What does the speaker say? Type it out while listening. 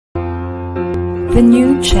The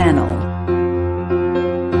new channel.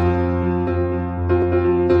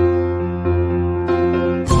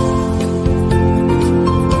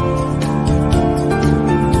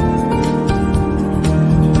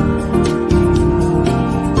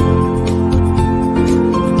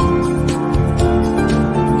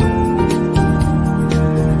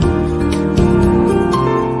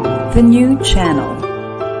 The new channel.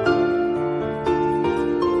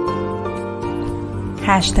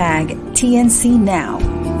 Hashtag TNC Now.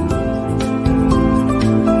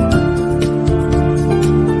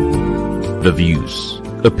 The views,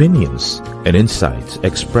 opinions, and insights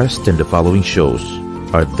expressed in the following shows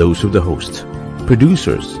are those of the host,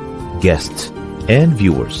 producers, guests, and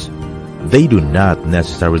viewers. They do not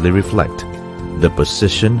necessarily reflect the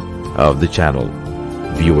position of the channel.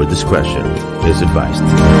 Viewer discretion is advised.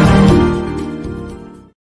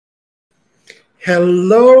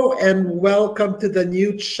 Hello and welcome to the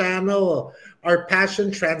new channel. Our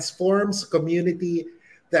passion transforms a community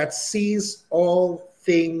that sees all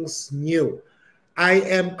things new. I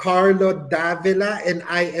am Karlo Davila and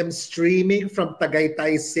I am streaming from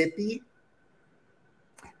Tagaytay City.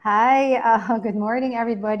 Hi, good morning,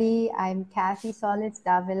 everybody. I'm Kathy Solis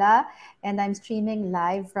Davila, and I'm streaming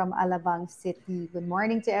live from Alabang City. Good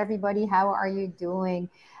morning to everybody. How are you doing?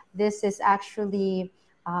 This is actually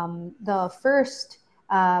the first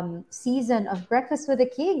season of Breakfast with the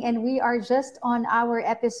King, and we are just on our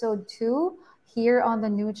episode 2 here on the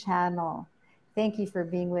new channel. Thank you for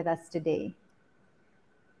being with us today.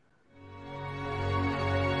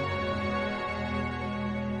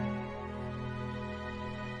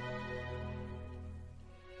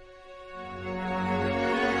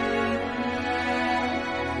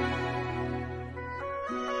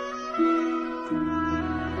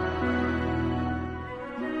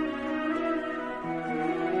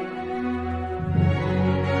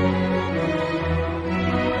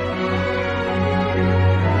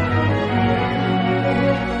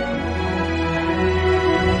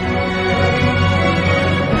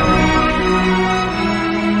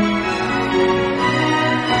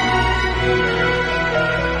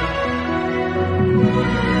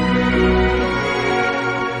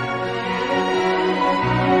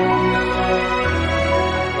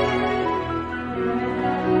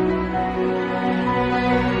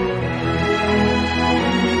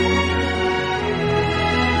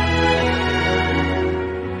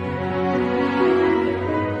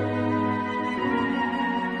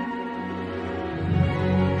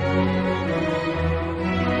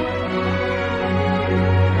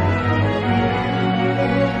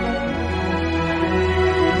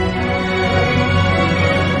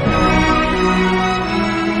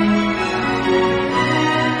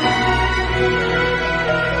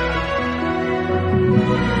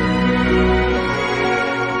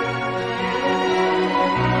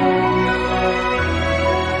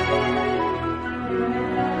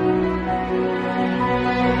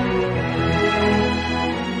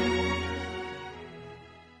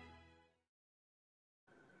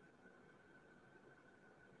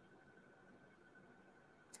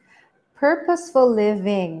 Purposeful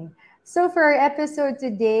Living. So for our episode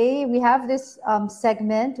today, we have this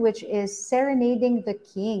segment which is Serenading the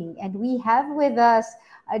King. And we have with us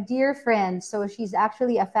a dear friend. So she's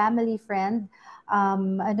actually a family friend.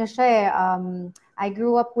 I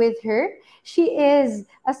grew up with her. She is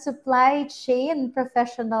a supply chain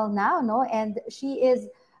professional now, no? And she is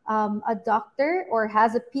a doctor or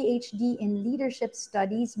has a PhD in leadership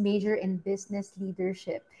studies, major in business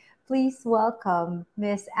leadership. Please welcome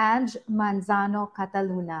Miss Anj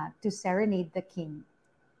Cataluna to Serenade the King.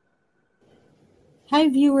 Hi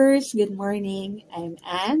viewers, good morning. I'm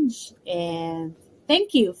Anj and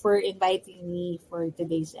thank you for inviting me for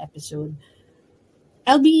today's episode.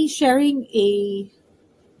 I'll be sharing a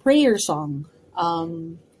prayer song.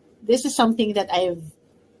 This is something that I've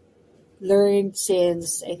learned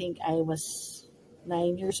since I think I was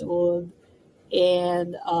 9 years old.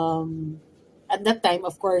 And at that time,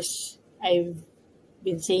 of course, I've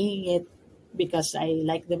been singing it because I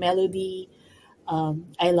like the melody.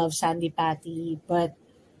 I love Sandy Patty. But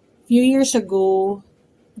a few years ago,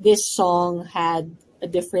 this song had a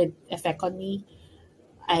different effect on me.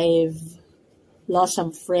 I've lost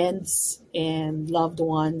some friends and loved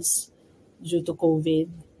ones due to COVID.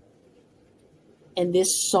 And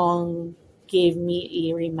this song gave me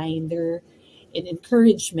a reminder and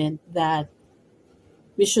encouragement that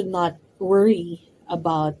we should not worry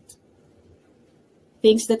about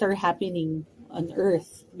things that are happening on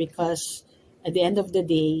earth, because at the end of the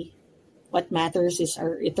day, what matters is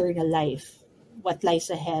our eternal life, what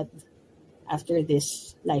lies ahead after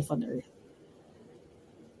this life on earth.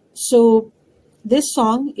 So This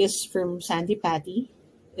song is from Sandy Patty.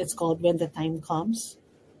 It's called When the Time Comes.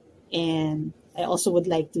 And I also would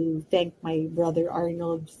like to thank my brother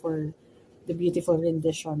Arnold for the beautiful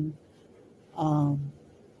rendition, um,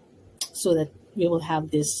 so that we will have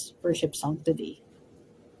this worship song today.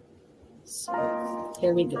 So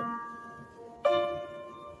here we go.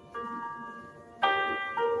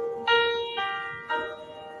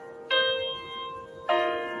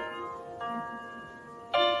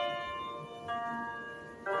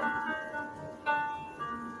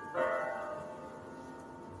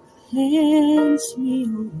 Cleanse me,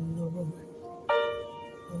 O Lord,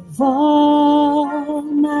 of all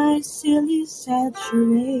my silly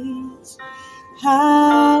saturates.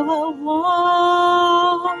 How I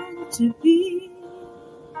want to be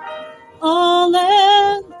all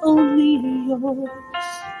and only yours,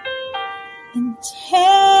 and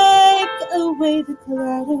take away the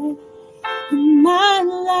clutter in my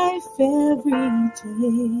life every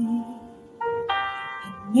day,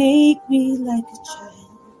 and make me like a child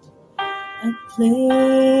at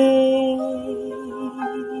play.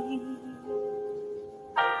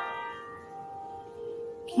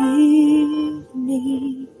 Give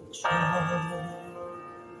me joy.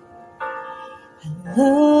 I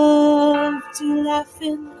love to laugh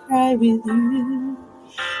and cry with you.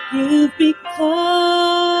 You've become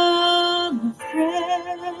a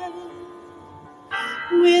friend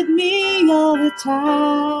with me all the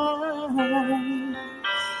time,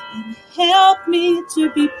 and help me to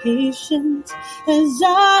be patient as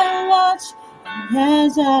I watch and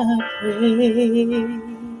as I pray,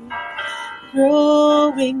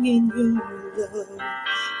 growing in your love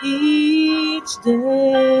each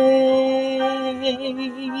day.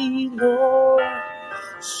 Lord,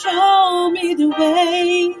 show me the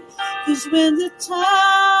way, 'cause when the time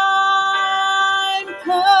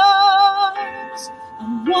comes, I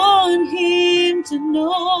want him to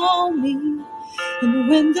know me. And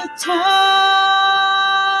when the time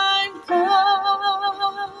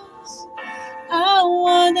comes, I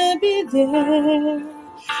wanna be there.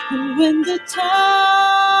 And when the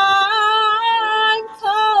time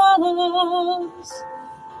comes,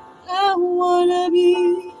 I wanna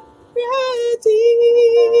be ready.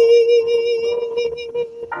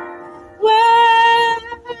 When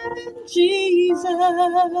Jesus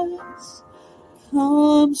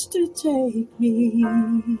comes to take me,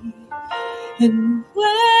 and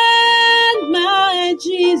when my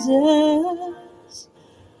Jesus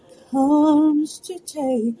comes to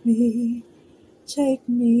take me, take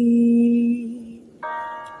me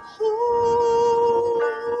home.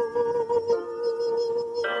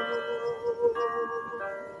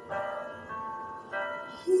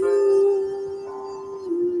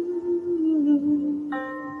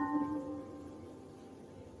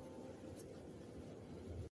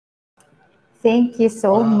 Thank you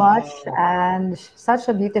so much, Wow. and such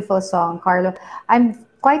a beautiful song, Carlo. I'm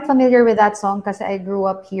quite familiar with that song because I grew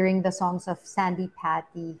up hearing the songs of Sandy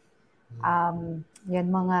Patty. Yan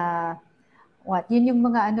mga what, yun yung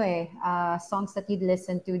mga ano songs that you'd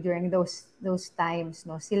listen to during those times,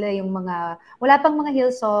 no? Sila yung mga wala pang mga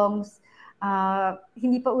hill songs,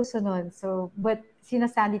 hindi pa uso nun. So, but sina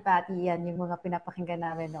Sandy Patty yan yung mga pinapakinggan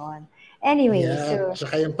namin noon. Anyway, Yeah, so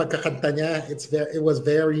tsaka yung pagkakanta niya, it was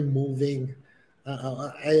very moving.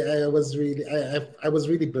 I was really I was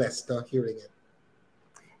really blessed hearing it.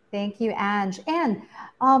 thank you, Ange. And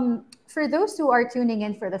for those who are tuning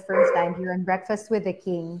in for the first time here on Breakfast with the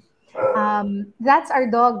King, that's our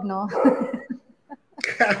dog, no?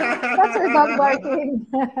 That's our dog barking.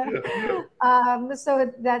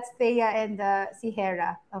 So that's Thea and si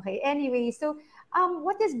Okay. Anyway, so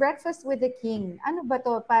what is Breakfast with the King? Ano ba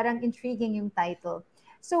to? Parang intriguing yung title.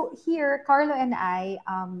 So here, Carlo and I,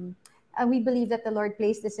 we believe that the Lord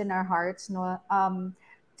placed this in our hearts, no?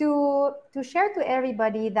 To share to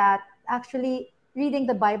everybody that actually reading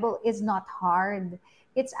the Bible is not hard.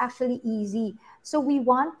 It's actually easy. So we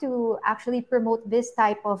want to actually promote this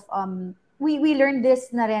type of we learned this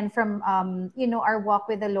na rin from our walk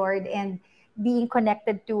with the Lord and being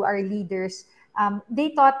connected to our leaders. They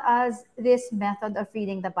taught us this method of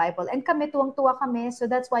reading the Bible, and kami tuwang-tuwa kami, so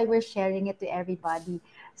that's why we're sharing it to everybody.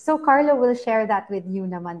 So Carlo will share that with you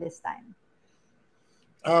naman this time.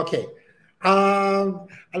 Okay.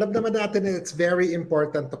 Alam naman natin that it's very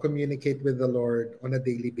important to communicate with the Lord on a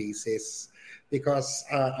daily basis because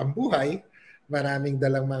ang buhay, maraming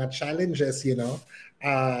dalang mga challenges,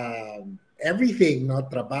 everything, no?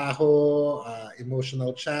 Trabaho, emotional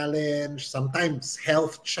challenge, sometimes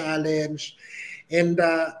health challenge, and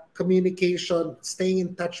communication, staying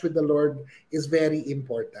in touch with the Lord is very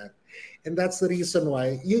important. And that's the reason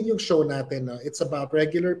why, yun yung show natin, no? It's about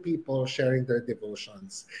regular people sharing their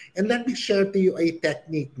devotions. And let me share to you a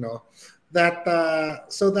technique, no? That,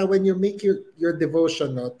 so that when you make your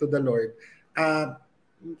devotion, no, to the Lord,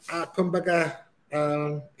 kumbaga,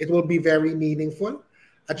 it will be very meaningful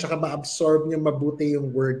at saka ma-absorb niyo mabuti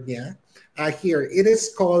yung word niya. Here, it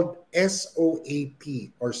is called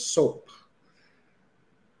SOAP or SOAP.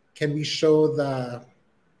 Can we show the...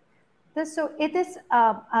 So it is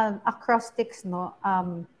acrostics, no?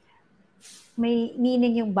 May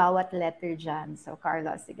meaning yung bawat letter dyan. So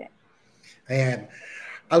Karlo, sige. Ayan.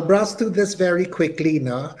 I'll browse through this very quickly,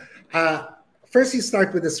 no? First, you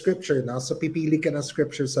start with the scripture, no? So pipili ka ng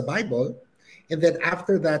scripture sa Bible, and then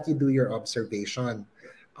after that, you do your observation.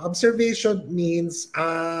 Observation means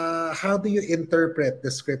how do you interpret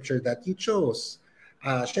the scripture that you chose?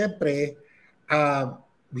 Syempre,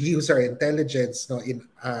 we use our intelligence, no, in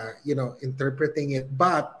interpreting it,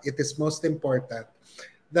 but it is most important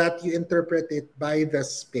that you interpret it by the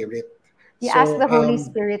Spirit. You ask the Holy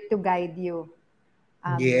Spirit to guide you.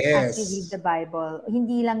 Yes. As you read the Bible.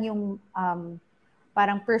 Hindi lang yung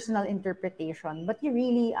parang personal interpretation, but you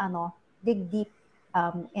really dig deep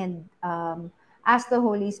and ask the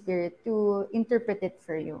Holy Spirit to interpret it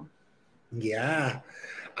for you. Yeah.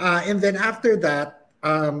 And then after that,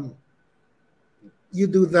 you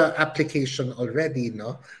do the application already,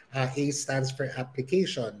 no? A stands for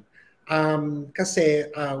application. Kasi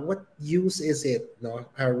what use is it, no?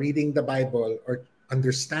 Reading the Bible or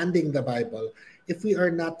understanding the Bible if we are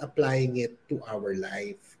not applying it to our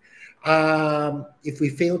life. If we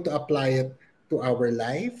fail to apply it to our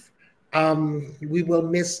life, we will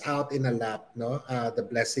miss out in a lot, no? The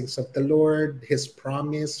blessings of the Lord, His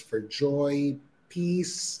promise for joy,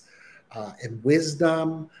 peace, and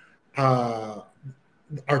wisdom,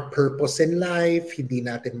 our purpose in life, hindi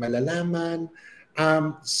natin malalaman.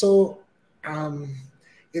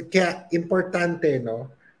 Kaya importante,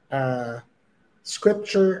 no?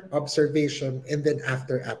 Scripture, observation, and then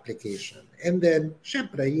after application. And then,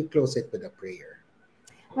 syempre, you close it with a prayer.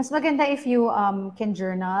 Mas maganda if you can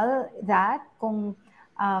journal that kung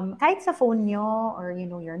kahit sa phone nyo or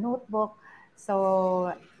your notebook.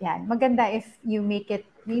 So, yeah, maganda if you make it,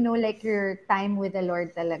 like your time with the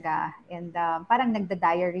Lord talaga. And parang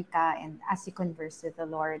nagda-diary ka and as you converse with the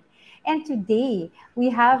Lord. And today, we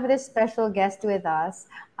have this special guest with us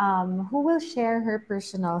who will share her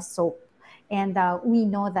personal soap. And we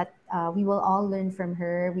know that we will all learn from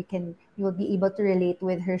her. We will be able to relate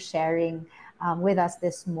with her sharing with us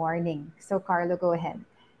this morning. So, Karlo, go ahead.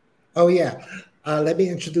 Oh, yeah. Let me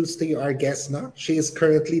introduce to you our guest now. She is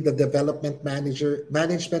currently the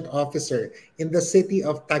management officer in the city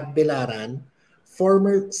of Tagbilaran,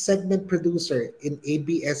 former segment producer in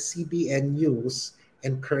ABS-CBN News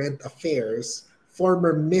and Current Affairs,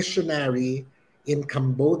 former missionary in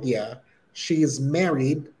Cambodia. She is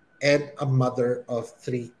married and a mother of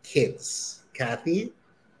 3 kids. Kathy?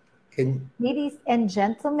 Ladies and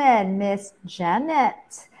gentlemen, Miss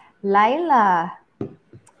Jeanette Laila.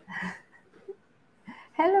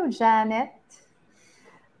 Hello, Jeanette.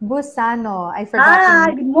 Busano. I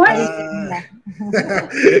forgot. Good morning.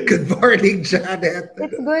 Good morning, Janet.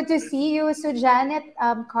 It's good to see you. So, Janet,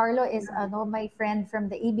 Karlo is my friend from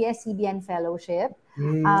the ABS-CBN Fellowship.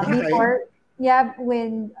 Before,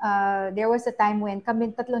 when there was a time when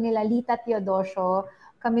kami tatlo nila Lita Teodosio,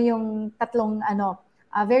 kami yung tatlong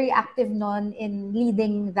very active non in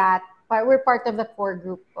leading that. We're part of the core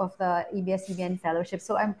group of the ABS-CBN Fellowship.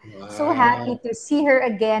 So I'm so happy to see her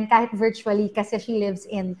again, kahit virtually, kasi she lives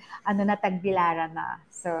in Tagbilaran na.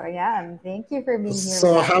 So yeah, thank you for being here.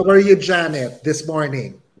 So how are you, Janet, this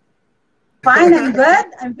morning? Fine and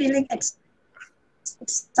good. I'm feeling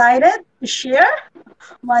excited to share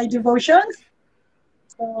my devotions.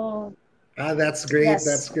 So that's great. Yes,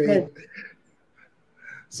 that's great. Good.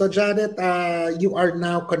 So Janet, you are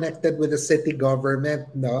now connected with the city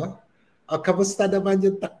government, no? Kamusta naman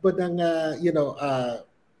yung takbo ng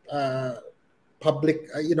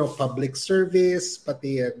public service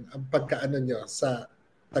pati ang pagkaano nyo sa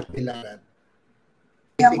Tagbilaran?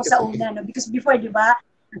 Ako sa una, no? Because before, di ba,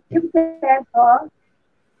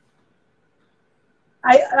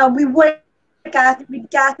 we work with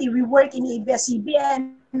Kathy, we work in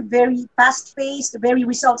ABS-CBN, very fast-paced, very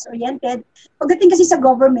results-oriented. Pagdating kasi sa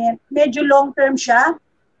government, medyo long-term siya.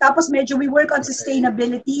 Tapos medyo we work on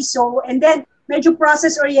sustainability. So, and then medyo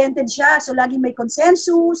process-oriented siya. So, laging may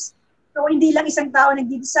consensus. So, hindi lang isang tao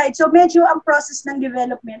nag-decide. So, medyo ang process ng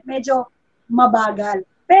development, medyo mabagal.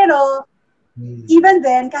 Pero, even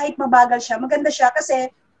then, kahit mabagal siya, maganda siya kasi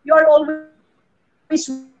you are always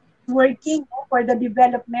working for the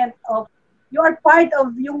development of You are part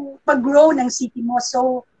of yung pag-grow ng city mo.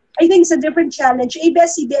 So, I think it's a different challenge.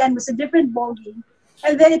 ABS-CBN was a different ballgame.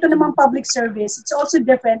 And then ito namang public service. It's also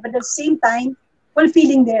different, but at the same time,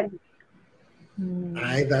 fulfilling din.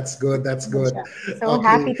 Ay, that's good. That's good. So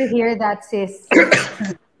happy to hear that, sis.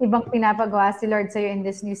 Ibang pinapagawa si Lord sa'yo in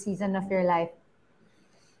this new season of your life.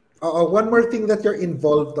 One more thing that you're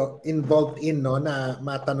involved in, no, na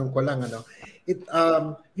matanong ko lang, ano,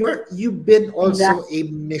 you've been also a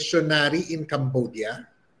missionary in Cambodia.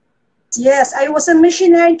 Yes, I was a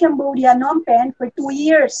missionary in Cambodia, Phnom Penh, for 2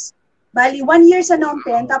 years. Bali, 1 year sa Phnom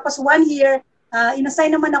Penh, tapos 1 year,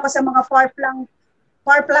 inassign naman ako sa mga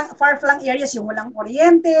far-flung areas, yung walang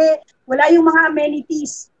kuryente, wala yung mga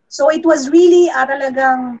amenities. So it was really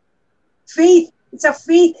talagang faith. It's a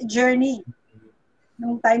faith journey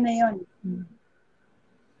nung time na yon.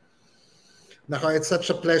 Nako, it's such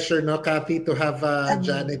a pleasure, no, Kathy, to have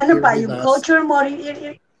Janet ano here pa, with yung us. culture mo,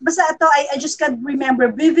 basta ito, I just can't remember,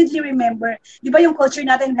 vividly remember, di ba yung culture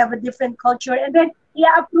natin, have a different culture, and then,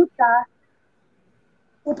 i-uproot ka,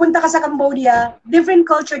 pupunta ka sa Cambodia, different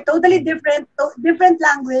culture, totally different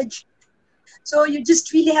language, so you just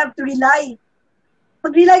really have to rely.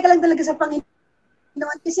 Mag-rely ka lang talaga sa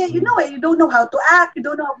Panginoon, kasi you don't know how to act, you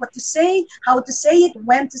don't know what to say, how to say it,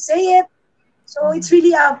 when to say it. So it's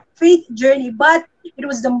really a faith journey, but it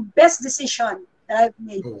was the best decision that I've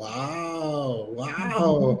made. Wow.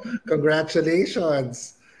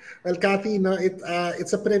 Congratulations. Well, Kathy, no,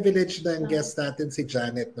 it's a privilege na ang guest natin si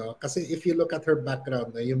Janet, no? Kasi if you look at her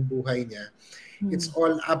background, no, yung buhay niya, it's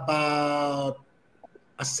all about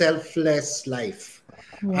a selfless life.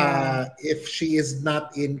 If she is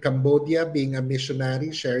not in Cambodia being a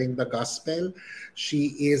missionary, sharing the gospel,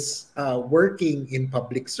 she is working in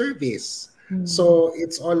public service. So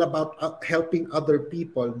it's all about helping other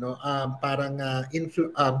people, no? Parang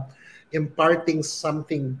imparting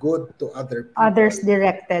something good to other people. Others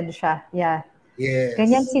directed siya. Yeah. Yes.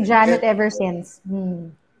 Ganyan si Janet ever since.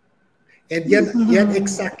 And yan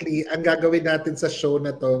exactly ang gagawin natin sa show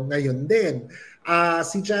na to ngayon din.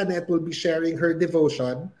 Si Janet will be sharing her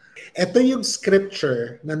devotion. Ito yung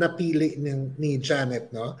scripture na napili ni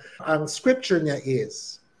Janet, no? Ang scripture niya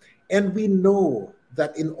is, "And we know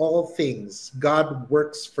that in all things God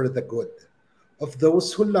works for the good of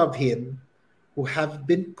those who love Him, who have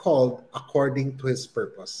been called according to His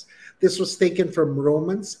purpose." This was taken from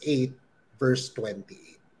Romans 8, verse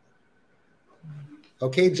 28.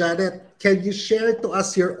 Okay, Janet, can you share to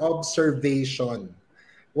us your observation?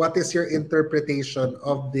 What is your interpretation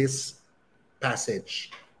of this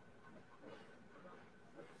passage?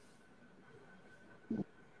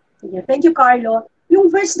 Thank you, Karlo. Yung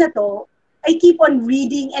verse na to, I keep on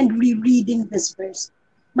reading and rereading this verse.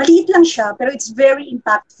 Maliit lang siya, pero it's very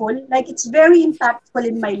impactful. Like, it's very impactful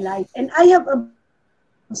in my life. And I have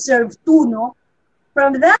observed too, no?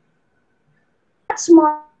 From that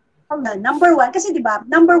small, number one, kasi diba,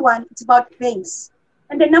 number one, it's about things.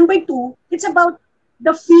 And then number two, it's about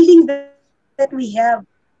the feeling that we have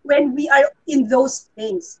when we are in those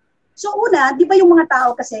things. So una, di ba yung mga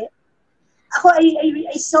tao kasi, ako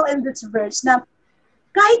I saw in this verse na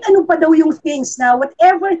kahit ano pa daw yung things na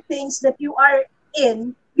whatever things that you are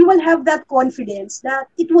in, you will have that confidence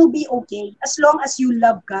that it will be okay as long as you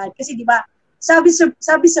love God. Kasi di ba, sabi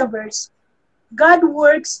sa verse, God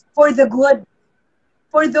works for the good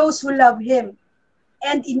for those who love Him.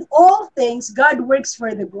 And in all things, God works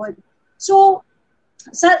for the good. So,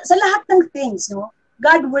 sa lahat ng things, no,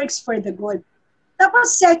 God works for the good.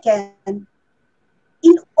 Tapos second,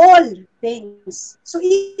 in all things. So,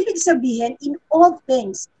 ibig sabihin, in all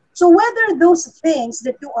things. So, whether those things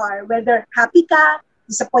that you are, whether happy ka,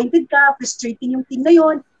 disappointed ka, frustrating yung thing na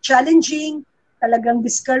yun, challenging, talagang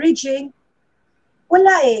discouraging,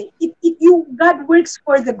 wala eh. God works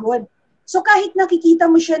for the good. So, kahit nakikita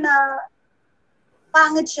mo siya na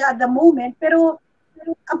pangit siya at the moment, pero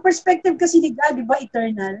ang perspective kasi ni God, di ba,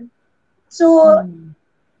 eternal. So,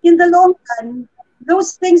 in the long run,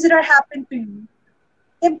 those things that are happening to you,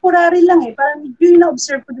 temporary lang eh. Parang yun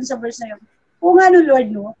na-observe ko dun sa verse na yun. O nga no, Lord,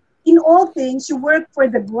 no? In all things, you work for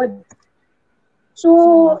the good.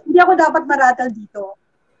 So, hindi ako dapat maratal dito.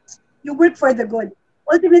 You work for the good.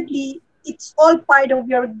 Ultimately, it's all part of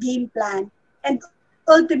your game plan. And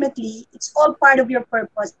ultimately, it's all part of your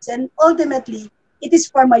purpose. And ultimately, it is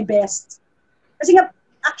for my best. Kasi nga,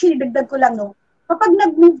 actually, dagdag ko lang, no? Kapag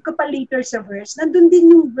nag-move ka pa later sa verse, nandun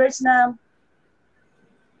din yung verse na,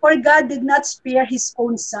 "For God did not spare His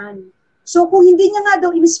own Son." So kung hindi niya nga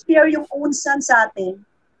daw in-spare yung own Son sa atin,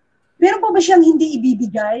 meron pa ba siyang hindi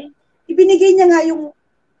ibibigay? Ibinigay niya nga yung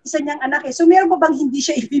isa niyang anak eh. So meron pa bang hindi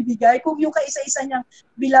siya ibibigay? Kung yung kaisa-isa niyang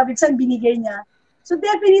beloved Son binigay niya, So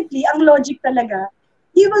definitely, ang logic talaga,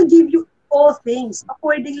 He will give you all things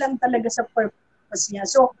according lang talaga sa purpose niya.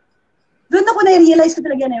 So, doon ako na-realize ko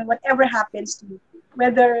talaga na whatever happens to you,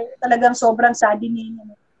 whether talagang sobrang saddening,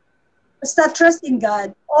 basta trust in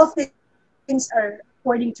God, all things are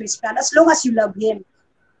according to His plan, as long as you love Him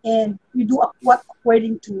and you do what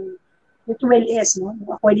according to what will is, no?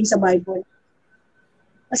 According sa Bible.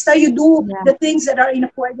 Basta you do the things that are in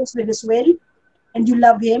accordance with His will and you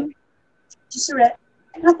love Him, just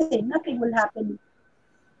nothing will happen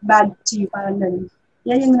bad to you. Parang ganun.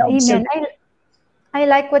 Yan yung na-observe. Amen. I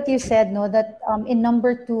like what you said, no, that in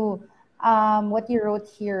number 2, what you wrote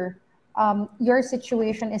here, your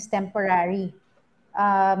situation is temporary.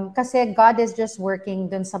 Kasi God is just working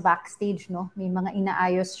dun sa backstage, no? May mga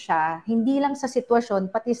inaayos siya. Hindi lang sa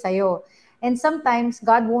sitwasyon, pati sa'yo. And sometimes,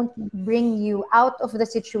 God won't bring you out of the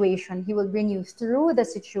situation. He will bring you through the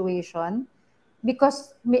situation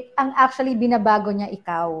because ang actually binabago niya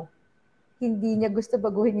ikaw. Hindi niya gusto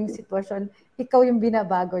baguhin yung sitwasyon. Ikaw yung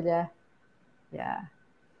binabago niya. Yeah.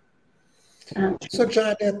 So,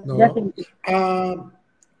 Janet, no?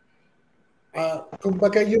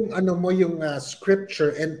 Kumbaga yung yung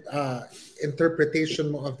scripture and interpretation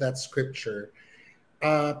mo of that scripture,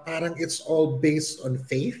 parang it's all based on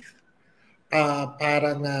faith.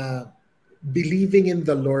 Parang believing in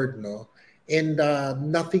the Lord, no? And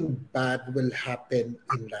nothing bad will happen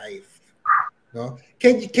in life. No?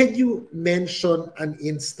 Can you mention an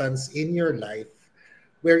instance in your life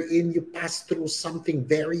wherein you passed through something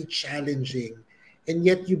very challenging and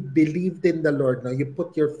yet you believed in the Lord, no? You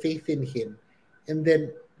put your faith in Him and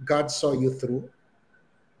then God saw you through?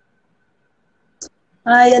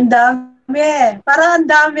 Ay, ang dami. Parang ang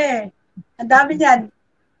dami. Ang dami niyan.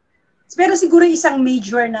 Pero siguro isang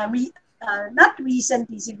major na, not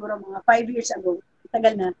recently, siguro mga 5 years ago,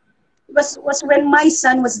 tagal na, was when my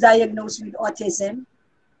son was diagnosed with autism.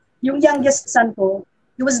 Yung youngest son ko,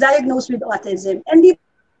 he was diagnosed with autism. And di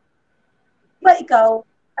ba ikaw,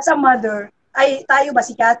 as a mother, ay tayo ba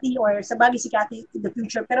si Cathy or sabagay si Cathy in the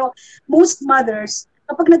future, pero most mothers,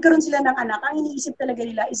 kapag nagkaroon sila ng anak, ang iniisip talaga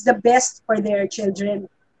nila is the best for their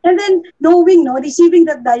children. And then, knowing, no, receiving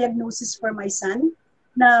that diagnosis for my son,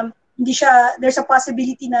 na hindi siya, there's a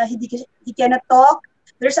possibility na he cannot talk,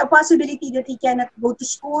 there's a possibility that he cannot go to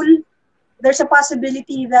school, there's a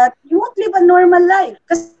possibility that he won't live a normal life.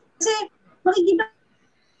 Kasi makikita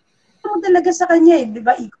mo talaga sa kanya, di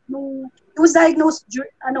ba? He was diagnosed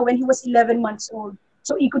when he was 11 months old.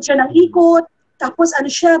 So ikot siya ng ikot, tapos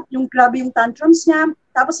yung grabe yung tantrums niya,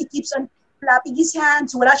 tapos he keeps on flapping his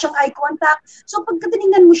hands, wala siyang eye contact. So pagka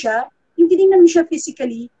tinignan mo siya, yung tinignan mo siya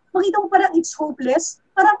physically, makita mo parang it's hopeless.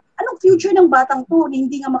 Parang anong future ng batang to?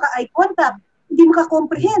 Hindi nga maka-eye contact, hindi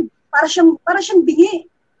maka-comprehend. Para siyang bingi.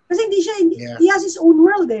 Kasi he has his own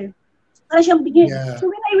world eh. Para siyang bingi. Yeah.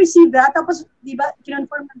 So when I received that, tapos, di ba,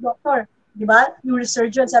 kinonfirm ng doctor, di ba,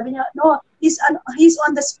 neurosurgeon, sabi niya, no, he's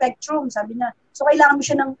on the spectrum, sabi niya. So kailangan mo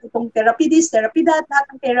siya ng itong therapy this, therapy that,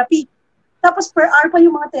 lahat ng therapy. Tapos per hour pa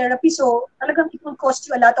yung mga therapy, so talagang it will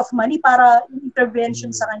cost you a lot of money para yung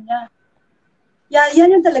intervention sa kanya. Yeah,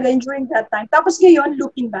 yan yung talaga during that time. Tapos ngayon,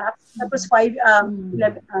 looking back, that was 7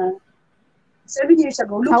 years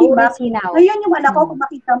ago, looking back, ngayon yung anak ko, kung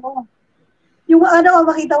makita mo,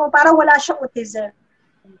 parang wala siyang autism.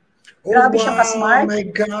 Grabe siya ka-smart. Oh my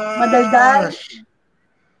gosh. Madaldal.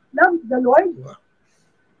 Loves the Lord. Wow.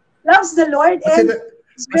 Loves the Lord. And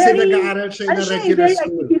kasi nag-aaral siya in a regular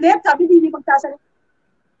school. Articulate.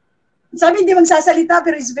 Sabi hindi magsasalita,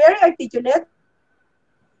 pero he's very articulate.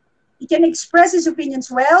 He can express his opinions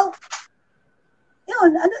well.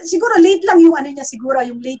 Yun, siguro late lang yung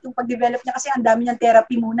yung late yung pag-develop niya kasi ang dami niyang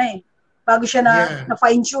therapy muna eh. Bago siya na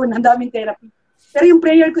fine-tune, ang daming therapy. Pero yung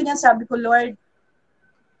prayer ko niyan, sabi ko, Lord,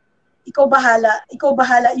 ikaw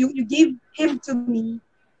bahala. You gave him to me,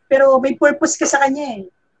 pero may purpose ka sa kanya eh.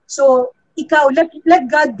 So, ikaw, let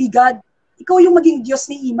God be God. Ikaw yung maging Diyos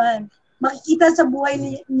ni Iman. Makikita sa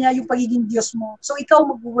buhay niya yung pagiging Diyos mo. So, ikaw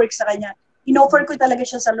mag-work sa kanya. In-offer ko talaga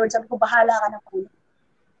siya sa Lord. Sabi ko, bahala ka na po.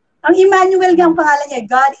 Ang Emmanuel nga ang pangalan niya,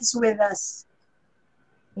 God is with us.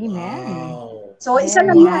 Amen. Wow. So, isa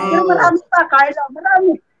lang yan. Pero marami pa, Karlo.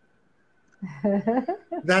 Marami.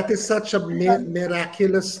 That is such a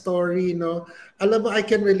miraculous story, no? Alam mo, I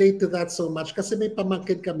can relate to that so much kasi may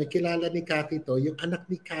pamangkin kami, kilala ni Cathy to, yung anak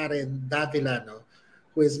ni Karen, Davila, no?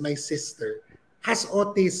 Who is my sister, has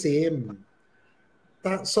autism.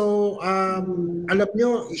 So, alam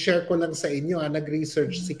nyo, i-share ko lang sa inyo,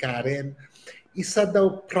 nag-research si Karen. Isa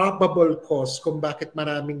daw probable cause kung bakit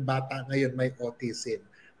maraming bata ngayon may autism.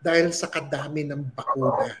 dahil sa kadami ng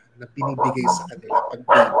bakuna na binibigay sa kanila pag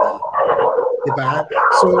baby. Diba?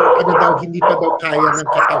 So, ano daw, hindi pa daw kaya ng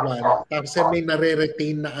katawan. Tapos may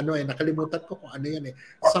nare-retain na nakalimutan ko kung ano yan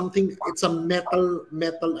Something, it's a metal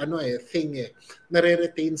thing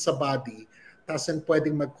nare-retain sa body. Tapos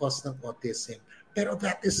pwedeng mag-cause ng autism. Pero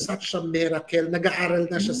that is such a miracle. Nag-aaral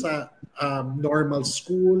na siya sa normal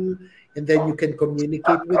school, and then you can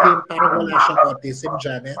communicate with him. Parang wala siyang autism,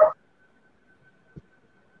 Janet.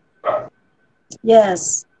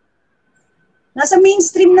 Yes. Nasa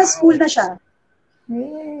mainstream na school na siya.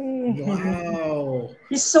 Yay. Wow.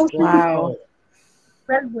 He's so Wow.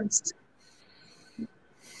 well versed.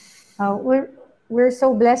 We're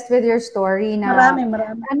so blessed with your story na Marami.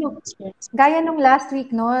 Gaya nung last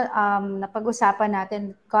week, no, napag-usapan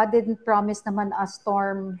natin, God didn't promise naman a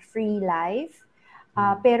storm-free life.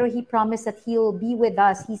 Pero He promised that He'll be with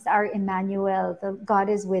us. He's our Emmanuel. God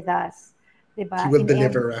is with us. Diba? He will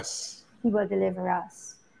deliver us. He will deliver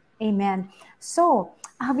us. Amen. So,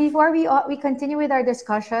 before we continue with our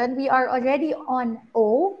discussion, we are already on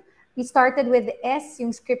O. We started with S,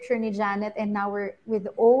 yung scripture ni Janet, and now we're with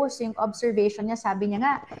O. So yung observation niya, sabi niya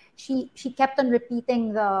nga, she kept on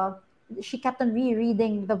repeating she kept on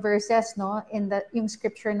rereading the verses, no, in yung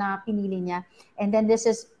scripture na pinili niya. And then this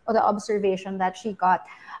is the observation that she got.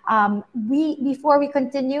 Before we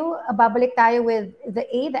continue, babalik tayo with the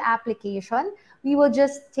A, the application. We will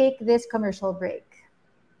just take this commercial break.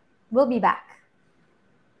 We'll be back.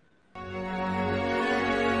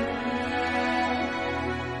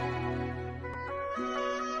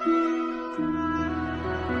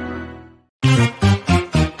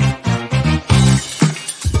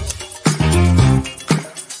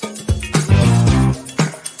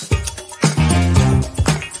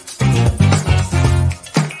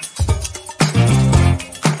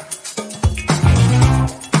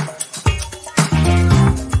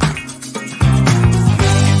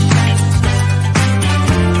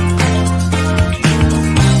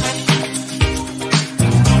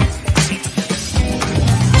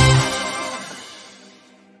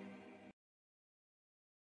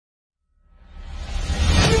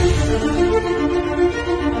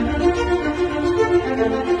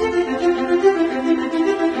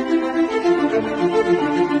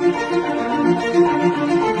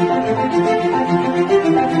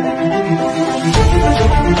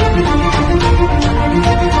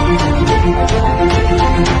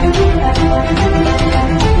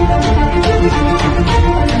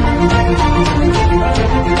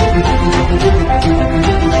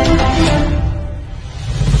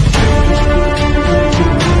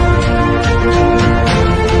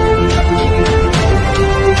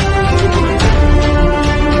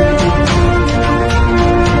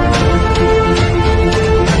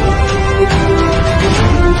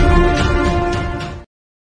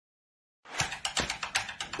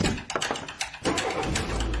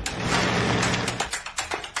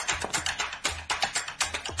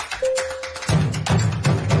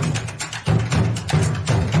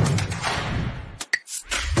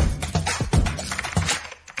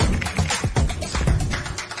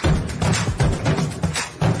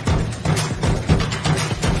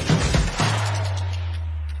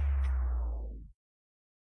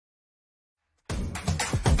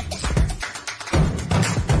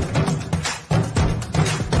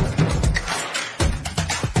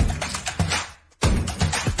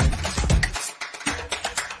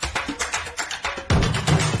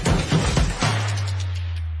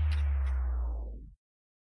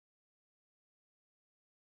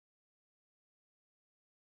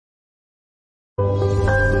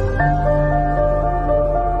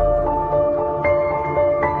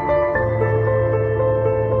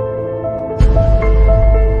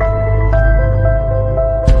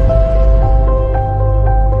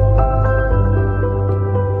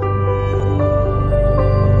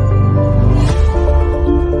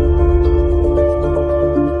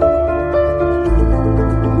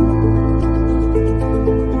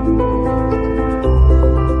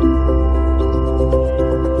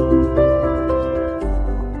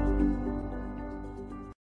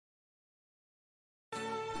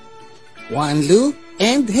 Juan Lu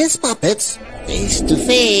and his puppets face to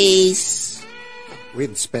face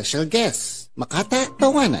with special guests Makata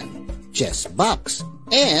Tawanan, Chess Box,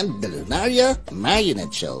 and the Lunaria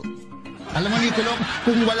Marionette Show. Alam mo, Tito Lo,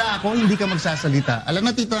 kung wala ako, hindi ka magsasalita. Alam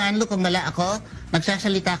mo, Tito Anlo, kung wala ako,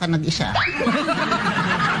 nagsasalita ka nag-isa.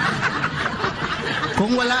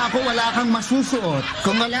 Kung wala ako, wala kang masusuot.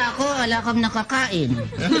 Kung wala ako, wala kang nakakain.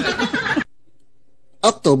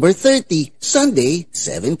 October 30, Sunday,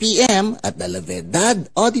 7 p.m. at the La Verdad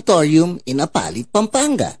Auditorium in Apalit,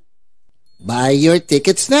 Pampanga. Buy your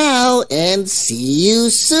tickets now and see you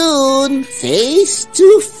soon, face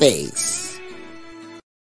to face.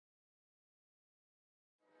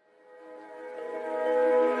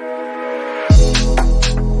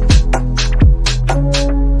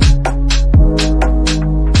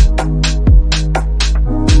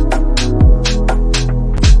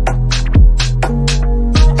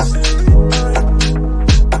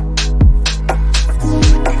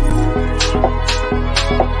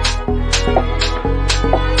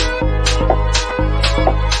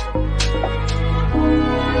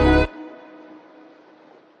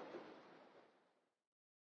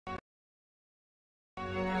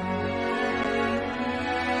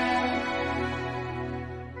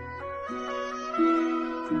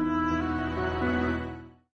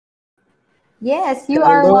 Yes, you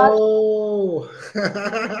are watching. Hello.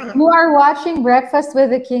 You are watching Breakfast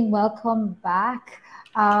with the King. Welcome back.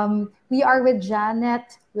 We are with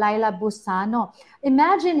Jeanette Laila-Busano.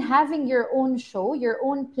 Imagine having your own show, your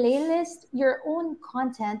own playlist, your own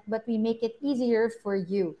content, but we make it easier for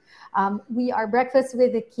you. We are Breakfast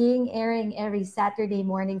with the King, airing every Saturday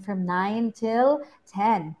morning from 9 till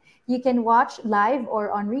 10. You can watch live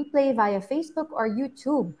or on replay via Facebook or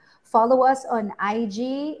YouTube. Follow us on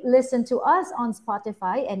IG, listen to us on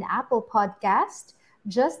Spotify and Apple Podcast.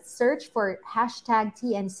 Just search for hashtag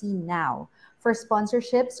TNC Now. For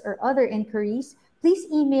sponsorships or other inquiries, please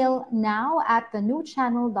email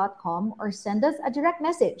now@thenewchannel.com or send us a direct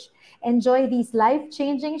message. Enjoy these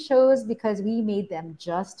life-changing shows because we made them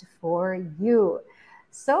just for you.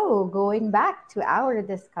 So, going back to our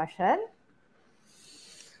discussion.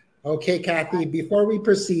 Okay, Kathy, before we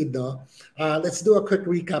proceed, no, let's do a quick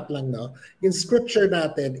recap lang, no? In scripture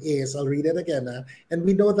natin is, I'll read it again, and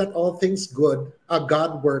we know that all things good,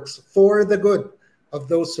 God works for the good of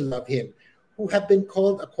those who love Him, who have been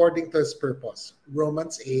called according to His purpose.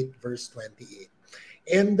 Romans 8, verse 28.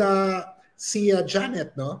 And si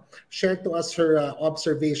Janet, no, shared to us her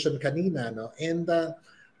observation kanina, no? And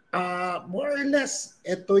more or less,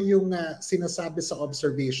 ito yung sinasabi sa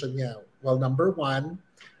observation niya. Well, number one,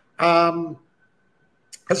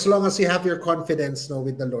 as long as you have your confidence, no,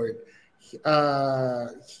 with the Lord,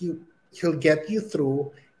 he'll get you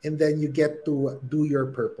through, and then you get to do your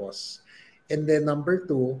purpose. And then number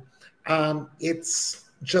two, it's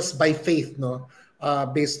just by faith, no,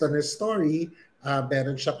 based on her story,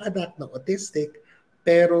 meron siyang anak na autistic,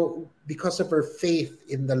 pero because of her faith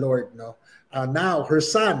in the Lord, no, now her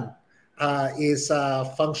son is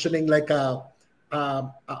functioning like a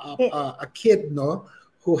kid, no,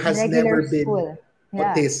 who has never been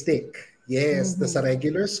autistic. Yes, sa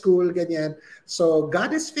regular school, ganyan. So,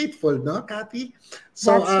 God is faithful, no, Kathy?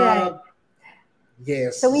 So, that's right.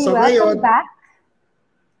 Yes. So, we welcome back.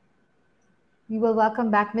 We will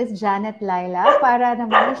welcome back Miss Jeanette Laila para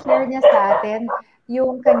naman i-share niya sa atin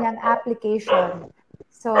yung kanyang application.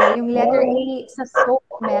 So, yung letter A sa SOAP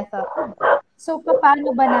method. So,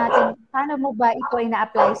 paano mo ba ito ay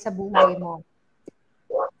na-apply sa buhay mo?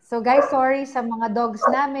 So guys, sorry sa mga dogs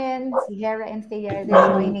namin, si Hera and Thea,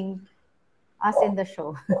 they're joining us in the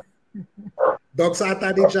show. Dogs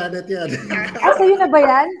ata ni Janet yan. Sa'yo na ba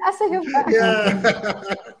yan? Sa'yo ba? Yeah.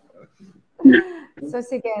 So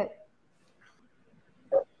sige.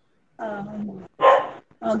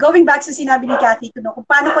 Going back sa sinabi ni Kathy, no, kung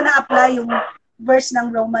paano ko na-apply yung verse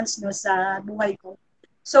ng Romans, no, sa buhay ko.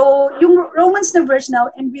 So, yung Romans na verse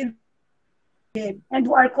now, and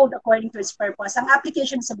who are called according to His purpose. Ang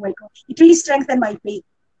application sa buhay ko, it really strengthened my faith.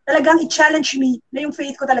 Talagang it-challenge me na yung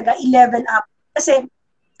faith ko talaga i-level up. Kasi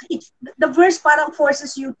the verse parang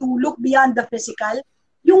forces you to look beyond the physical.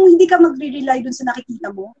 Yung hindi ka magre-rely dun sa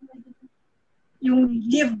nakikita mo. Yung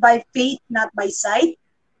live by faith, not by sight.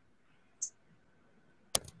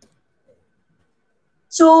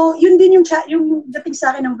 So, yun din yung dating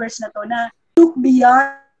sa akin ng verse na to, na look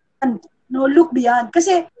beyond. No, look beyond.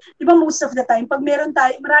 Kasi, di ba, most of the time, pag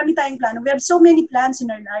marami tayong plano, we have so many plans in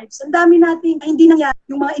our lives. Ang dami natin, hindi nangyari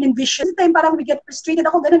yung mga in-envision. Kasi time parang we get frustrated.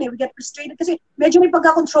 Ako ganun we get frustrated. Kasi medyo may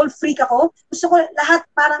pagka-control freak ako. Gusto ko lahat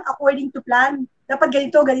parang according to plan. Dapat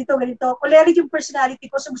ganito, ganito, ganito. Choleric yung personality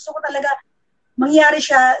ko. So gusto ko talaga mangyari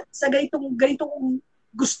siya sa ganitong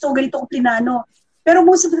gusto, ganitong plinano. Pero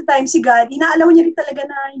most of the time, si God, inaalaw niya rin talaga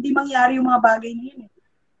na hindi mangyari yung mga bagay na yun.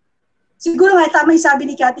 Siguro nga, tama yung sabi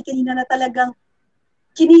ni Kathy kanina na talagang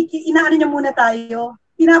inaano niya muna tayo.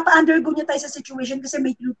 Pinapa-undergo niya tayo sa situation kasi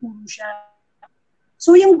may tinuturo siya.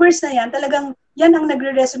 So yung verse na yan, talagang yan ang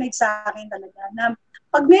nagre-resonate sa akin talaga. Na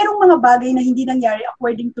pag merong mga bagay na hindi nangyari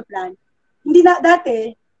according to plan, hindi na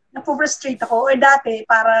dati, na-frustrate ako, or dati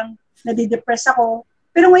parang nade-depress ako,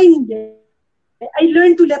 pero ngayon hindi. I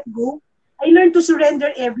learned to let go. I learned to surrender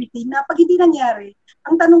everything na pag hindi nangyari,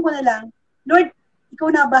 ang tanong ko na lang, Lord, ikaw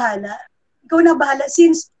na bahala. Ikaw na bahala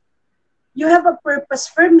since you have a purpose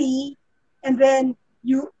for me and then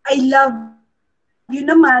I love you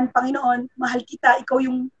naman, Panginoon, mahal kita, ikaw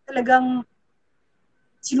yung talagang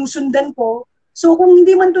sinusundan ko. So kung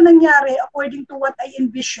hindi man to nangyari according to what I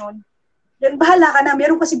envision, then bahala ka na,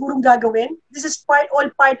 meron ka sigurong gagawin. This is all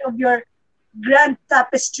part of your grand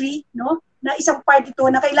tapestry, no? Na isang part ito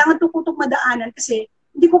na kailangan tukutok madaanan kasi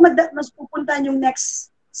hindi ko mas pupuntahan yung next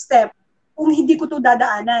step kung hindi ko to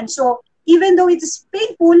dadaanan. So, even though it is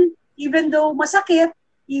painful, even though masakit,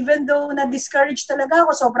 even though na-discourage talaga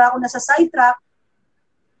ako, sobra ako nasa sidetrack,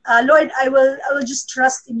 Lord, I will just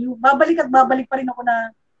trust in you. Babalik at babalik pa rin ako na,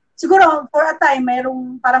 siguro for a time,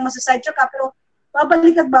 mayroong parang masa-sidetrack ka, pero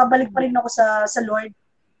babalik at babalik pa rin ako sa Lord.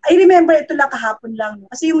 I remember ito lang kahapon lang.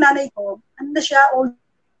 Kasi yung nanay ko, ano na siya, old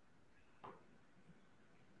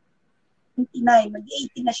 29,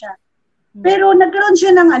 mag-18 na siya. Pero nagkaroon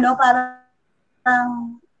siya ng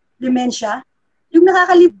parang dementia. Yung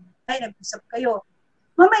nakakalimutan, nag-usap kayo.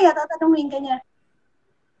 Mamaya, tatanungin ka niya.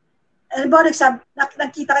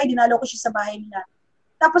 Nagkita kayo, dinalo ko siya sa bahay nila.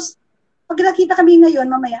 Tapos, pag nakita kami ngayon,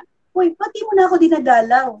 mamaya, uy, pati mo na ako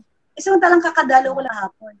dinadalaw. Samantalang kakadalaw ko lang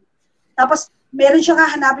hapon. Tapos, meron siyang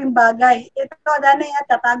hahanapin bagay. Ito, danay,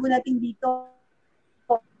 tatago natin dito.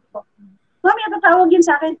 Mami, tatawag yun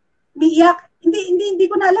sa akin. Umiiyak. Hindi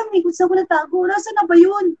ko na alam kung saan ko natago. Nasaan na ba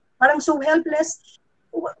yun? Parang so helpless.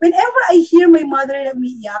 Whenever I hear my mother na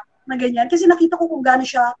umiiyak, na ganyan, kasi nakita ko kung gaano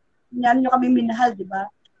nyo kami minahal, di ba?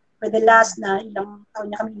 For the last na ilang taon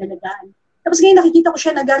niya kami nalagaan. Tapos ngayon nakikita ko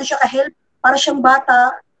siya na gaano siya ka-help, para siyang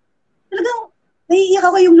bata. Talagang, naiiyak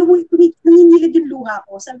ako yung nangingilig yung luha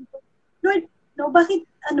ko. Sabi ko, Lord, no, bakit,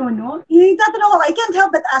 no? Yung tatanong ako, I can't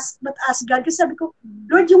help but ask God. Kasi sabi ko,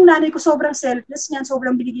 Lord, yung nanay ko sobrang selfless niyan,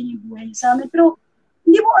 sobrang binigyan yung buhay sa amin. Pero,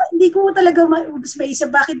 hindi ko talaga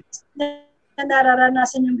maisip bakit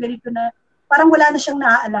nararanasan yung ganito na parang wala na siyang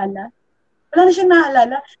naaalala. Wala na siyang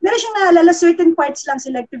naaalala. Meron siyang naaalala, certain parts lang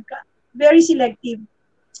selective ka. Very selective.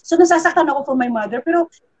 So, nasasaktan ako for my mother.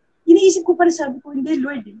 Pero, iniisip ko pa rin, sabi ko, hindi,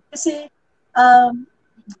 Lord. Kasi,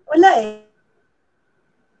 wala eh.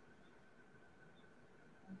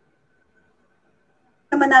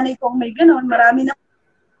 Naman nanay ko ang may ganon, marami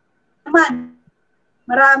naman.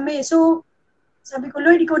 Marami. So, sabi ko,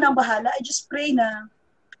 Lord, ikaw na ang bahala. I just pray na,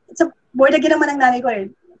 born again naman ang nanay ko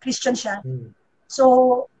eh. Christian siya.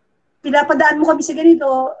 So, pinapadaan mo kami sa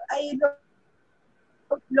ganito,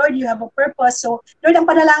 Lord, you have a purpose. So, Lord, ang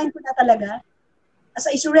panalangin ko na talaga, as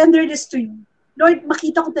I surrender this to you, Lord,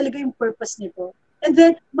 makita ko talaga yung purpose nito. And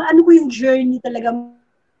then, maano ko yung journey talaga,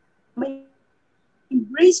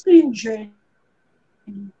 embrace ko yung journey.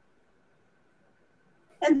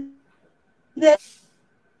 And then,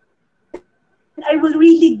 I will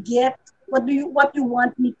really get what you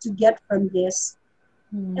want me to get from this.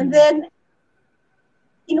 And then,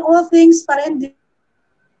 in all things, parang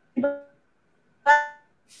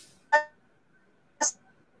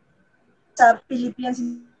sa Philippines,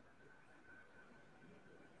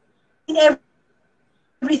 in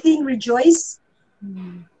everything rejoice.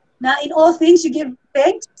 Na in all things you give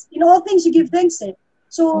thanks. In all things you give thanks.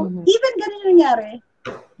 So, even ganun nangyari,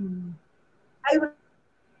 I will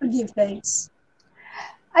give thanks.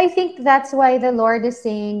 I think that's why the Lord is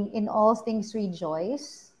saying, in all things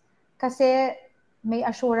rejoice. Kasi may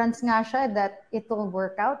assurance nga siya that it will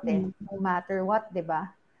work out no matter what, di ba?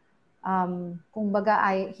 Kung baga,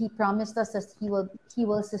 He promised us that He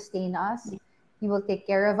will sustain us. He will take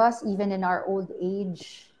care of us even in our old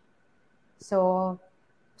age. So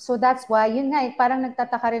that's why, yun nga, parang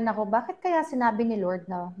nagtataka rin ako, bakit kaya sinabi ni Lord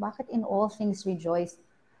na, bakit in all things rejoice?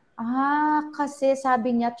 Kasi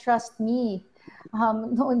sabi niya, trust me.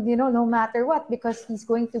 No matter what, because He's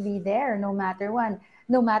going to be there no matter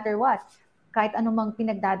what, kahit anumang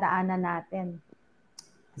pinagdadaanan natin.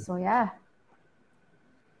 So yeah.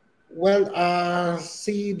 Well,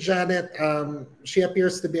 see Janet, she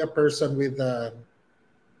appears to be a person with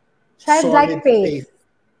childlike faith.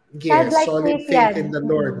 Yes, solid faith in the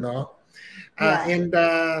Lord, no? And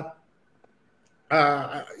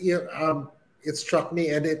it struck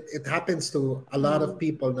me, and it happens to a lot of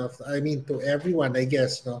people, no? I mean, to everyone, I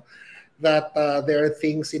guess, no? That there are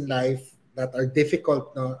things in life that are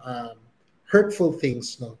difficult, no? Hurtful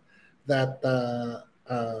things, no? That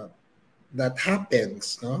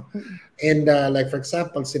happens, no? And like, for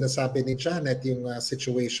example, sinasabi ni Janet yung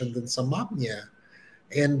situation dun sa mom niya.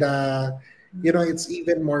 And, it's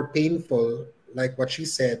even more painful, like what she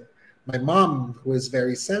said. My mom, who is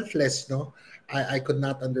very selfless, no? I could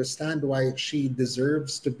not understand why she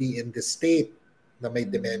deserves to be in this state na may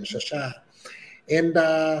dementia siya. And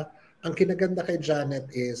ang kinaganda kay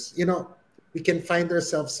Janet is, we can find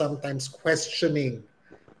ourselves sometimes questioning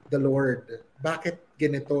the Lord. Bakit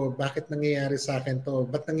ganito? Bakit nangyayari sa akin to?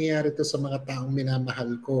 Ba't nangyayari to sa mga taong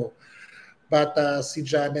minamahal ko? But si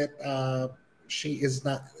Janet, she is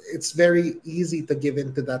not, it's very easy to give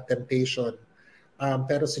in to that temptation.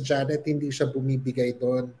 Pero si Janet, hindi siya bumibigay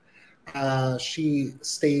doon. She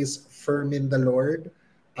stays firm in the Lord.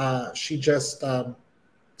 She just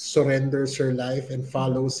surrenders her life and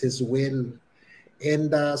follows His will.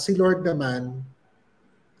 And si Lord naman,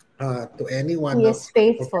 to anyone He is of our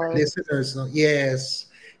faithful. listeners, no? Yes,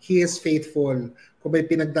 He is faithful. Kung may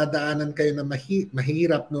pinagdadaanan kayo na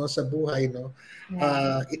mahirap, no, sa buhay, no,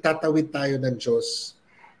 Yeah. itatawid tayo ng Diyos.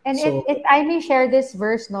 And So, if I may share this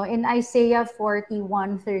verse, no, in Isaiah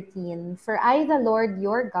 41:13, for I, the Lord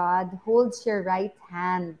your God, holds your right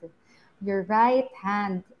hand. Your right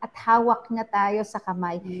hand. At hawak na tayo sa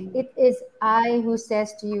kamay. It is I who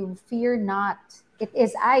says to you, fear not. It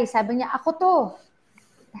is I. Sabi niya, ako to.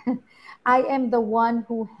 I am the one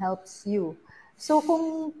who helps you. So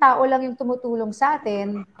kung tao lang yung tumutulong sa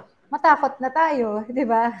atin, matakot na tayo, di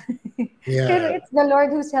ba? Pero yeah. it's the Lord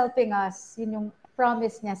who's helping us. Yun yung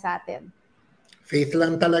promise niya sa atin. Faith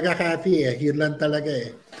lang talaga, Kathy. Yun lang talaga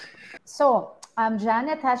eh. So,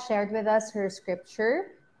 Janet has shared with us her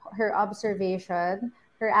scripture, her observation,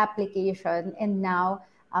 her application, and now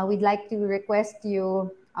we'd like to request you.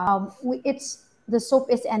 It's the soap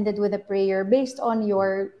is ended with a prayer based on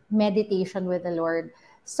your meditation with the Lord.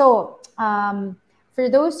 So, for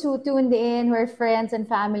those who tuned in, who are friends and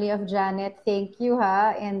family of Janet, thank you,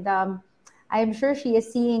 ha, and I'm sure she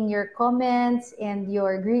is seeing your comments and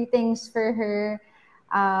your greetings for her.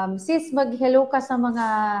 Sis, mag-hello ka sa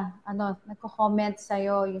mga nagko-comment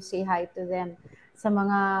sa'yo. You say hi to them. Sa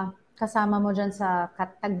mga kasama mo dyan sa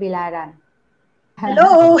Tagbilaran.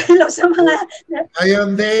 Hello! Hello sa mga... I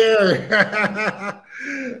am there.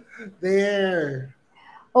 There.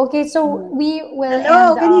 Okay, so we will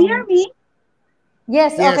Hello, end... can you hear me?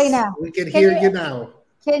 Yes, okay Yes, na. we can hear you now.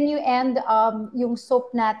 Can you end yung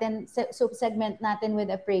soap segment natin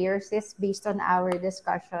with a prayer, sis, based on our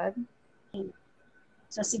discussion?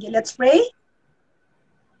 So sige, let's pray.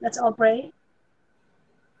 Let's all pray.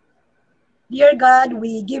 Dear God,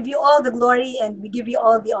 we give you all the glory and we give you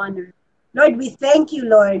all the honor. Lord, we thank you,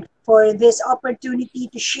 Lord, for this opportunity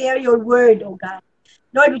to share your word, oh God.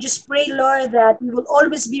 Lord, we just pray, Lord, that we will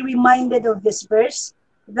always be reminded of this verse,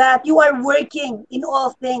 that you are working in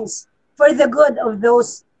all things for the good of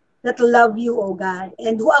those that love you, O God,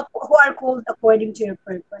 and who are called according to your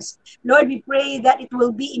purpose. Lord, we pray that it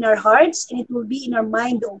will be in our hearts and it will be in our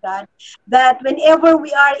mind, O God, that whenever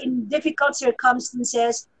we are in difficult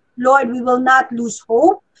circumstances, Lord, we will not lose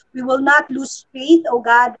hope, we will not lose faith, O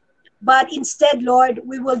God, but instead, Lord,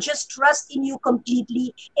 we will just trust in you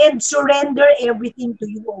completely and surrender everything to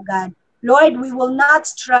you, O God. Lord, we will not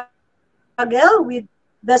struggle with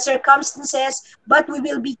the circumstances, but we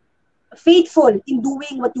will be faithful in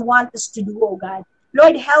doing what you want us to do, oh God.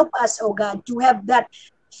 Lord, help us, oh God, to have that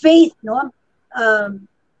faith, no?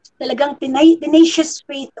 Talagang tenacious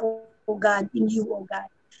faith, oh God, in you, oh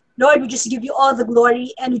God. Lord, we just give you all the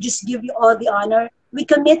glory and we just give you all the honor. We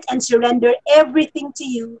commit and surrender everything to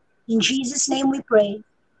you. In Jesus' name we pray.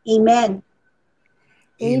 Amen.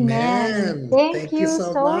 Amen. Thank you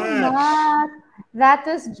so much. That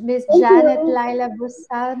was Miss Jeanette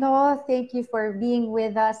Laila-Busano. Thank you for being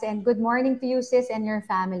with us, and good morning to you, sis, and your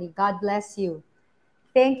family. God bless you.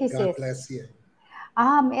 Thank you, sis. God bless you.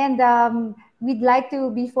 We'd like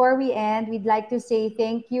to, before we end, we'd like to say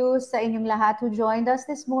thank you sa inyong lahat who joined us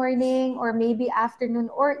this morning, or maybe afternoon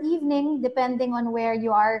or evening, depending on where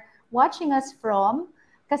you are watching us from.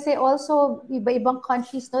 Kasi also, iba-ibang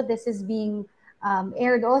countries, no, this is being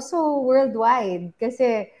aired also worldwide.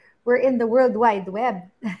 Kasi we're in the World Wide Web.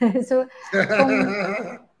 So,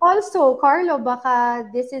 also, Karlo, baka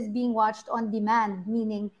this is being watched on demand,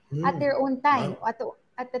 meaning at their own time, wow.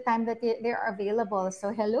 at the time that they're available.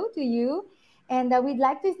 So, hello to you. And we'd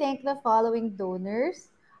like to thank the following donors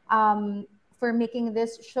for making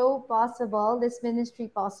this show possible, this ministry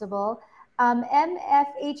possible.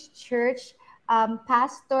 MFH Church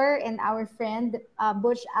pastor and our friend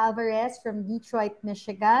Butch Alvarez from Detroit,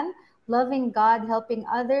 Michigan. Loving God, helping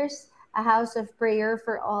others, a house of prayer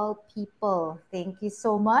for all people. Thank you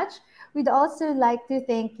so much. We'd also like to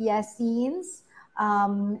thank Yassine's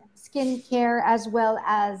skincare as well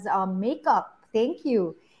as makeup. Thank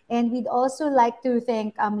you. And we'd also like to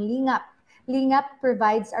thank Lingap. Lingap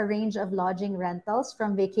provides a range of lodging rentals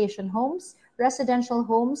from vacation homes, residential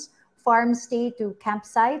homes, farm stay to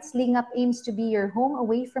campsites. Lingap aims to be your home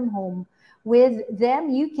away from home. With them,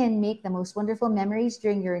 you can make the most wonderful memories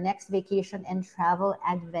during your next vacation and travel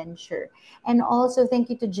adventure. And also, thank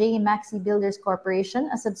you to J Maxi Builders Corporation,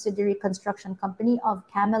 a subsidiary construction company of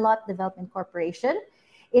Camelot Development Corporation.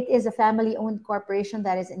 It is a family-owned corporation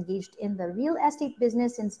that is engaged in the real estate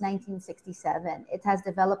business since 1967. It has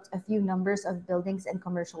developed a few numbers of buildings and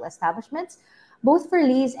commercial establishments, both for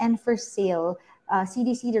lease and for sale.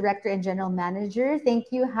 CDC Director and General Manager,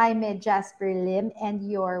 thank you, Jaime Jasper Lim, and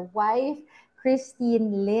your wife,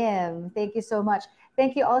 Christine Lim. Thank you so much.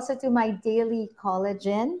 Thank you also to my daily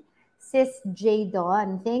collagen, Sis J.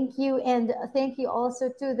 Dawn. Thank you. And thank you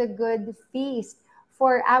also to the Good Feast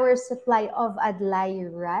for our supply of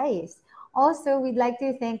Adlay rice. Also, we'd like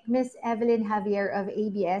to thank Miss Evelyn Javier of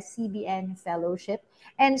ABS-CBN Fellowship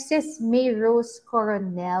and Sis May Rose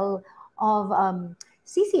Coronel of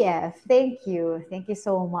CCF. Thank you. Thank you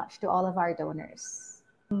so much to all of our donors.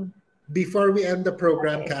 Before we end the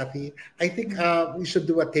program, Okay. Kathy, I think we should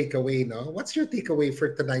do a takeaway, no? What's your takeaway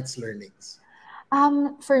for tonight's learnings?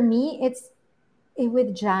 For me, it's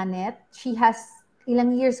with Janet. She has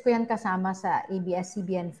ilang years ko yan kasama sa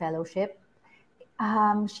ABS-CBN Fellowship.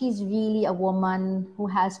 She's really a woman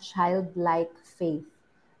who has childlike faith.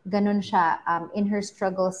 Ganun siya in her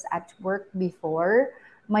struggles at work before.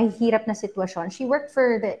 May hirap na sitwasyon. She worked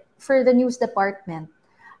for the news department.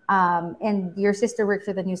 And your sister worked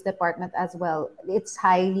for the news department as well. It's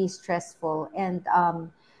highly stressful. And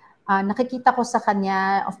nakikita ko sa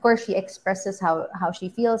kanya, of course, she expresses how she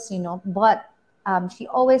feels, but she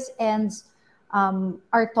always ends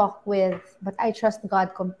our talk with, but I trust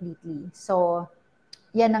God completely. So,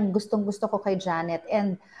 yan ang gustong-gusto ko kay Janet.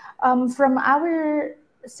 And from our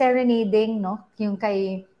serenading, no, yung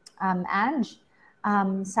kay Anj,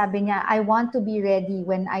 sabi niya, I want to be ready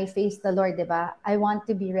when I face the Lord, diba? I want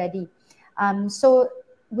to be ready. So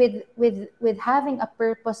with having a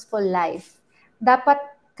purposeful life, dapat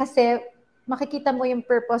kasi makikita mo yung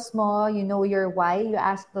purpose mo, you know your why, you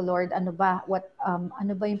ask the Lord, ano ba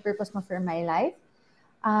yung purpose mo for my life?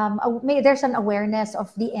 There's an awareness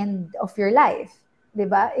of the end of your life,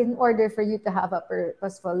 diba? In order for you to have a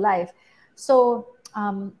purposeful life. So,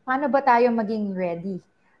 paano ba tayo maging ready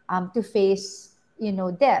to face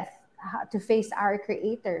death, to face our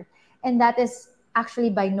Creator? And that is actually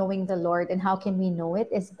by knowing the Lord. And how can we know it?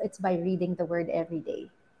 It's by reading the Word every day.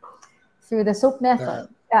 Through the SOAP method.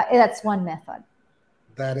 That's one method.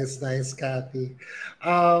 That is nice, Kathy.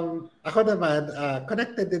 Ako naman,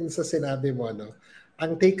 connected din sa sinabi mo, no?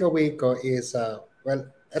 Ang takeaway ko is,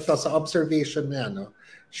 ito sa observation niya, no?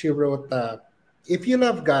 She wrote, if you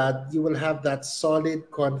love God, you will have that solid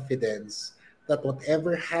confidence that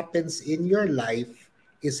whatever happens in your life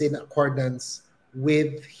is in accordance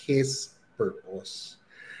with His purpose.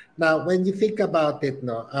 Now, when you think about it,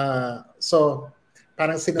 no, so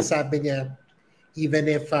parang sinasabi niya, even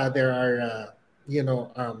if there are,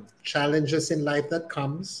 challenges in life that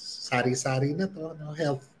comes, sari-sari na to, no,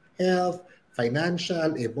 health,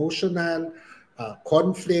 financial, emotional,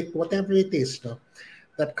 conflict, whatever it is, no,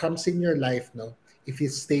 that comes in your life, no, if you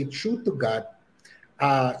stay true to God,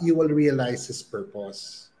 you will realize His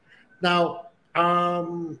purpose. Now,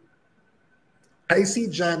 I see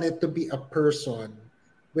Janet to be a person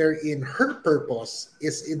wherein her purpose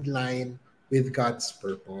is in line with God's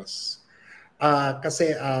purpose.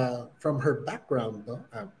 Kasi from her background, no,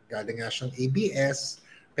 galing nga siyang ABS,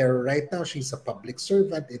 pero right now she's a public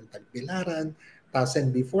servant in Tagbilaran.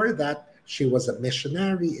 And before that, she was a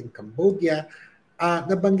missionary in Cambodia.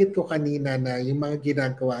 Nabanggit ko kanina na yung mga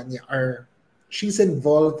ginagawa niya she's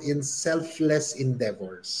involved in selfless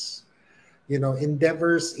endeavors.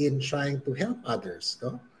 Endeavors in trying to help others,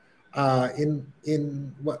 no?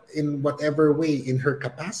 In whatever way in her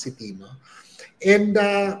capacity, no? And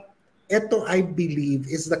ito, I believe,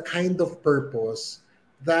 is the kind of purpose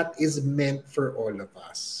that is meant for all of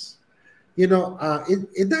us.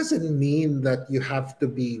 It doesn't mean that you have to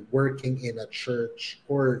be working in a church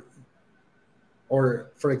or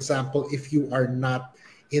for example, if you are not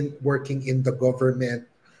working in the government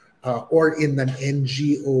or in an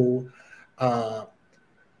NGO,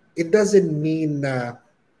 it doesn't mean na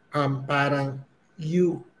parang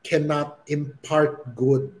you cannot impart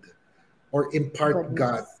good or impart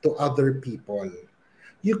God to other people.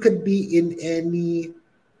 You could be in any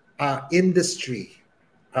industry.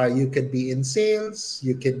 You could be in sales.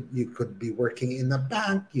 You could be working in a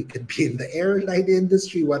bank. You could be in the airline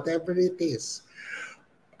industry, whatever it is.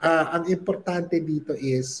 Ang importante dito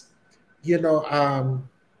is,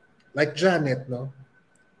 like Janet, no?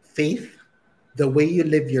 Faith, the way you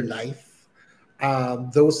live your life,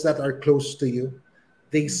 those that are close to you,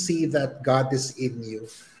 they see that God is in you.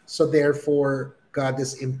 So therefore, God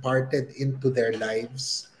is imparted into their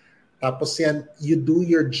lives. Tapos yan, you do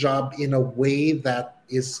your job in a way that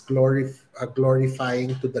is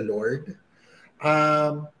glorifying to the Lord.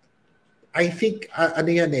 Um, I think ano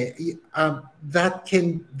yan eh,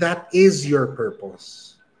 that is your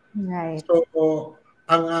purpose. Right. So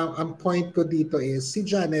ang point ko dito is si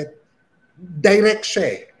Janet direct siya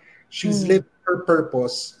eh. She's living her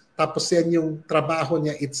purpose, tapos yan yung trabaho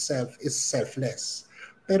niya itself is selfless.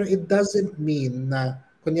 Pero it doesn't mean na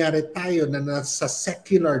kunyari tayo na nasa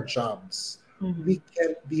secular jobs, we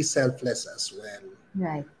can be selfless as well.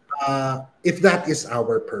 Right. If that is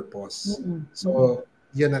our purpose. So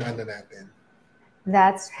yun ang ano natin.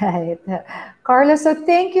 That's right. Karlo, so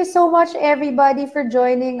thank you so much, everybody, for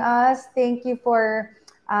joining us. Thank you for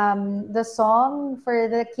the song for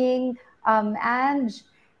the King, Anj,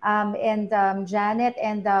 and Janet.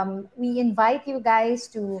 And we invite you guys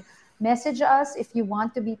to message us if you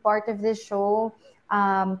want to be part of this show,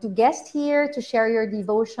 to guest here, to share your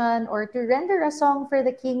devotion, or to render a song for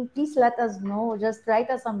the King. Please let us know. Just write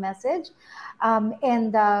us a message.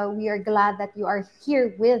 And we are glad that you are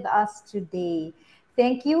here with us today.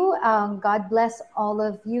 Thank you. God bless all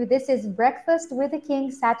of you. This is Breakfast with the King,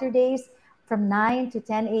 Saturdays from 9 to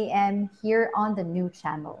 10 a.m. here on the new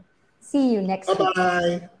channel. See you next week.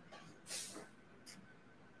 Bye-bye.